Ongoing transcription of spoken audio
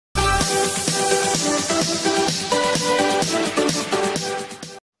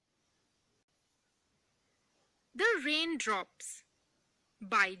Raindrops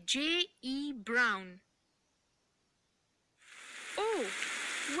by J. E. Brown. Oh,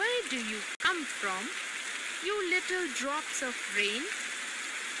 where do you come from, you little drops of rain?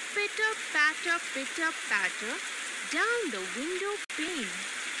 Pitter patter, down the window pane.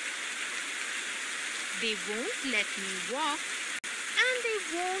 They won't let me walk, and they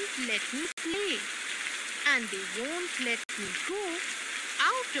won't let me play, and they won't let me go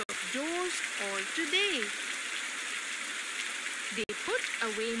out of doors all today. They put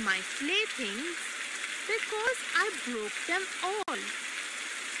away my playthings because I broke them all.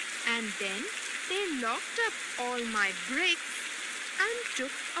 And then they locked up all my bricks and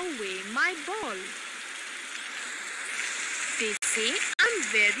took away my ball. They say I'm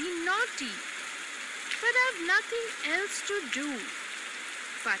very naughty, but I've nothing else to do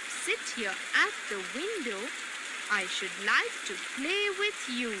but sit here at the window. I should like to play with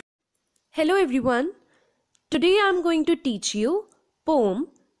you. Hello everyone. Today I am going to teach you poem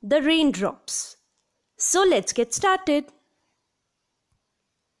The Raindrops. So let's get started.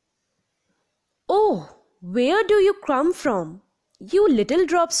 Oh, where do you come from, you little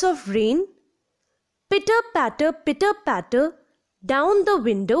drops of rain? Pitter patter, down the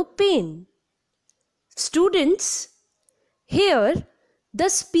window pane. Students, here the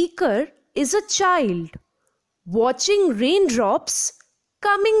speaker is a child watching raindrops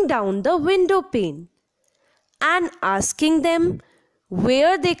coming down the window pane and asking them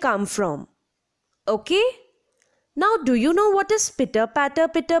where they come from. Okay? Now do you know what is pitter patter?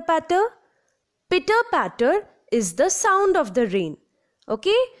 Pitter patter is the sound of the rain.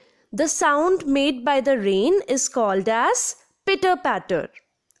 Okay? The sound made by the rain is called as pitter patter.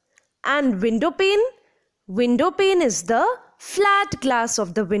 And window pane? Window pane is the flat glass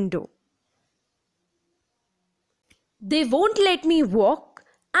of the window. They won't let me walk,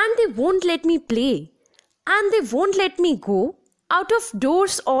 and they won't let me play, and they won't let me go out of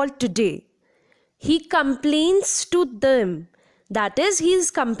doors all today. He complains to them. That is, he is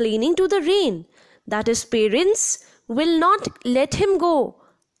complaining to the rain that his parents will not let him go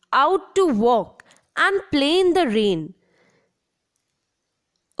out to walk and play in the rain.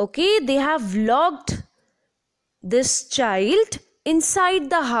 Okay, they have locked this child inside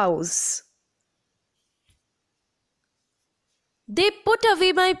the house. They put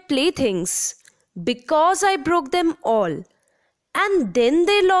away my playthings because I broke them all. And then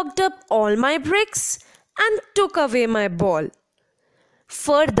they locked up all my bricks and took away my ball.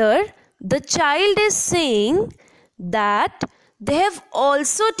 Further, the child is saying that they have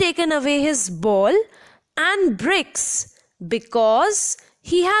also taken away his ball and bricks because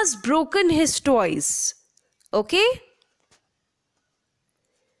he has broken his toys. Okay?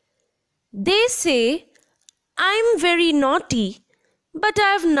 They say, I'm very naughty, but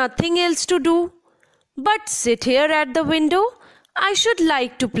I have nothing else to do but sit here at the window. I should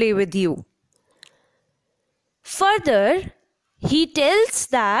like to play with you. Further, he tells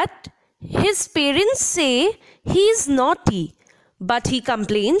that his parents say he is naughty, but he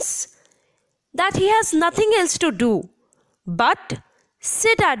complains that he has nothing else to do but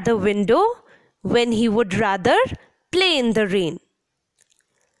sit at the window when he would rather play in the rain.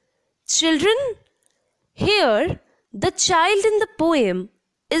 Children, here the child in the poem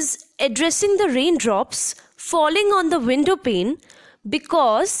is addressing the raindrops falling on the window pane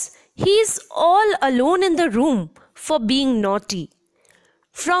because he is all alone in the room for being naughty.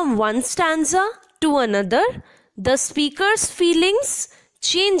 From one stanza to another, the speaker's feelings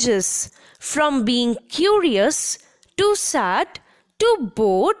changes from being curious to sad to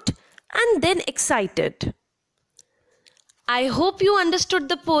bored and then excited. I hope you understood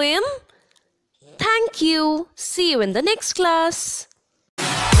the poem. Thank you. See you in the next class.